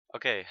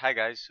Okay, hi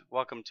guys,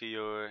 welcome to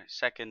your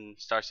second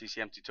Star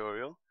CCM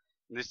tutorial.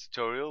 In this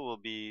tutorial, we'll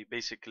be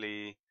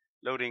basically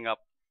loading up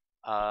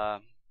a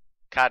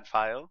CAD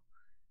file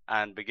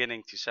and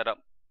beginning to set up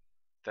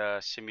the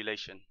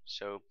simulation.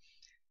 So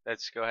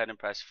let's go ahead and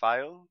press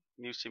File,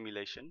 New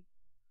Simulation,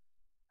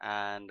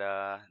 and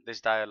this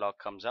dialog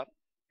comes up.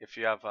 If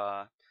you have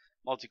a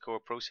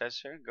multi-core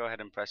processor, go ahead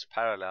and press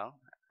Parallel.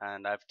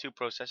 And I have two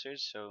processors,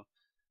 so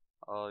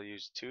I'll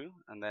use two,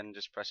 and then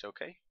just press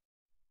OK.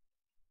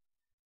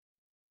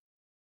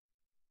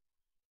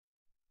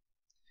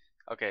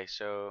 Okay,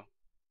 so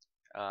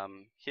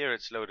here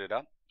it's loaded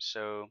up.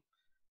 So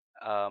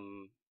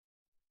um,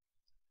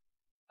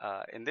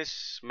 in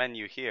this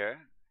menu here,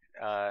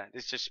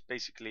 this just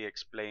basically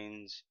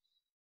explains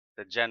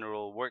the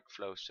general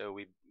workflow. So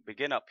we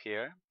begin up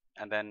here,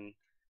 and then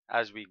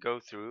as we go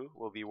through,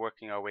 we'll be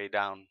working our way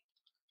down.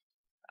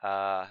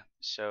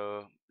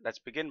 So let's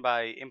begin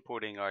by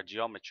importing our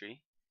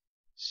geometry.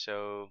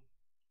 So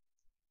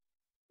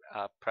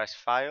press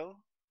File,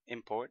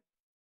 Import,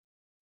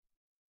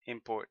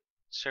 Import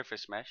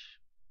Surface Mesh.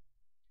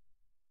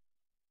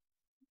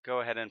 Go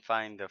ahead and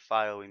find the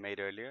file we made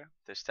earlier,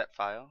 the step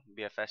file,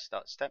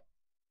 bfs.step.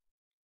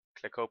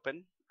 Click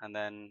Open, and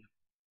then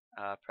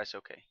press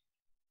OK.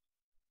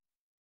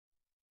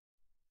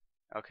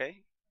 Okay,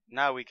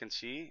 now we can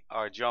see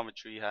our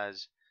geometry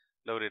has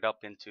loaded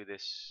up into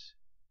this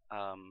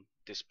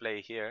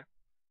display here.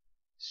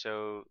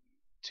 So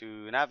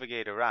to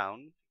navigate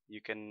around,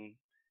 you can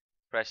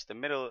press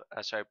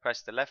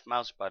press the left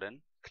mouse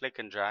button, click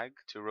and drag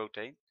to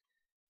rotate.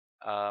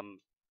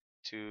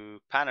 To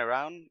pan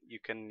around, you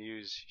can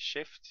use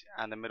Shift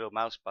and the middle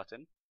mouse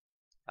button,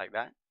 like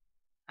that.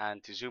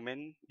 And to zoom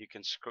in, you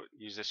can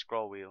use the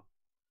scroll wheel.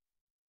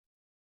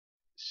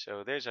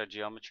 So there's our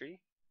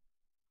geometry.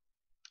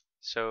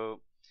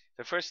 So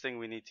the first thing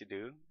we need to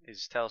do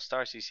is tell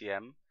star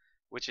CCM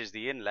which is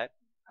the inlet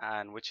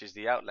and which is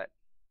the outlet.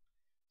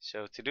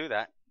 So to do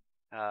that,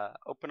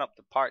 open up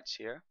the parts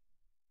here,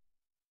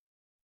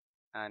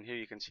 and here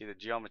you can see the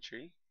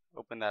geometry.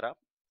 Open that up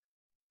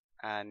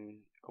and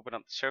open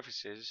up the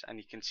surfaces, and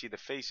you can see the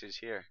faces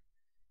here.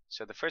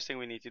 So the first thing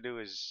we need to do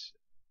is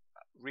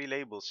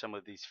relabel some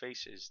of these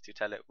faces to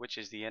tell it which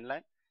is the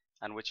inlet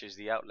and which is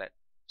the outlet.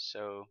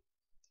 So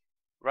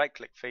right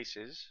click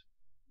faces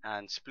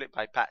and split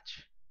by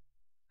patch,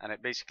 and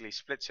it basically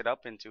splits it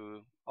up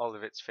into all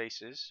of its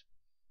faces.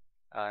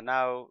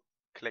 Now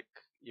click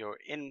your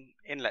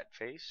inlet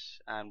face,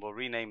 and we'll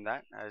rename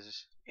that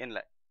as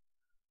inlet,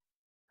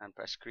 and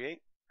press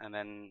create, and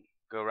then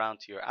go around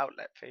to your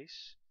outlet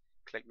face,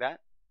 click that,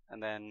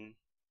 and then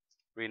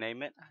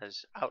rename it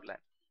as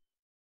outlet,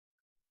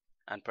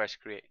 and press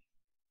create.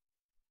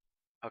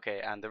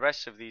 Okay, and the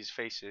rest of these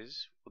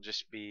faces will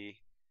just be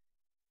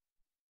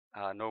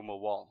a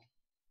normal wall.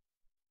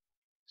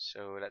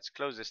 So let's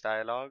close this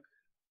dialog,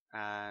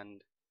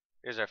 and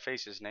here's our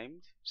faces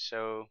named.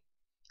 So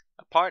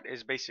a part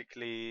is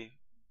basically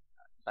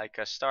like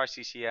a star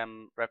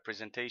CCM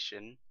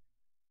representation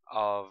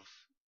of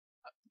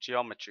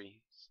geometry.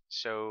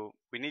 So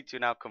we need to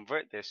now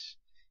convert this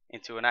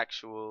into an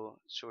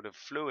actual sort of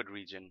fluid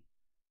region.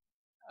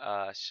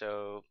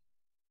 So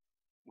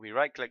we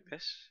right click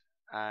this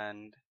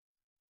and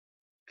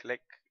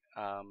click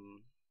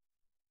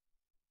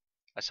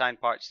assign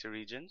parts to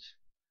regions,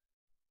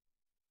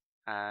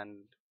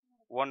 and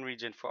one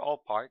region for all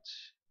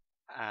parts.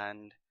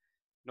 And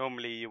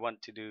normally you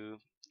want to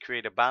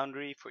create a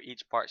boundary for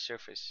each part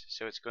surface.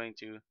 So it's going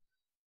to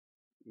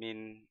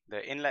mean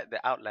the inlet,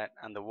 the outlet,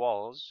 and the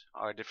walls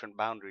are different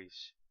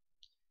boundaries.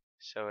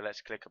 So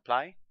let's click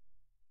apply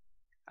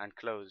and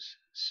close.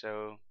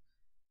 So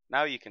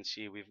now you can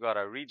see we've got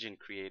our region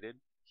created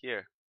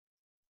here.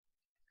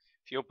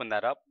 If you open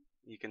that up,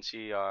 you can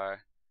see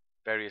our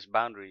various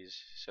boundaries.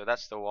 So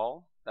that's the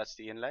wall, that's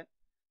the inlet,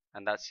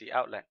 and that's the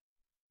outlet.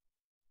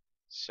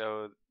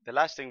 So the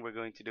last thing we're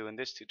going to do in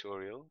this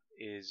tutorial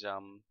is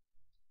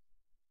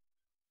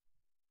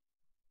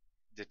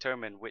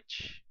determine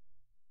which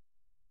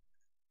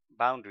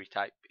boundary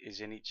type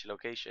is in each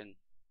location.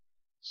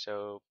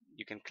 So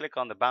you can click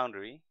on the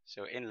boundary,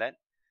 so inlet.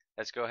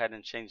 Let's go ahead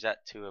and change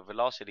that to a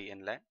velocity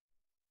inlet,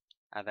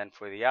 and then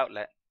for the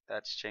outlet,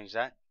 let's change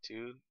that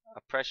to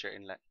a pressure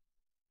inlet,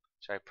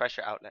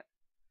 pressure outlet,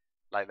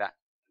 like that.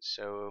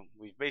 So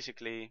we've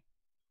basically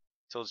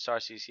told star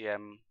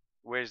CCM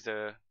where's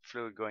the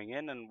fluid going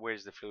in and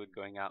where's the fluid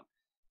going out,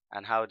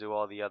 and how do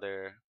all the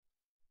other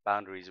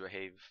boundaries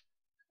behave.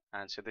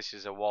 And so this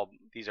is a wall,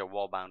 these are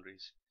wall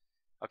boundaries.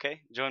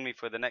 Okay, join me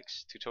for the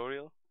next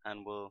tutorial,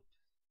 and we'll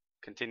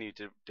continue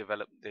to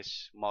develop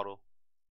this model.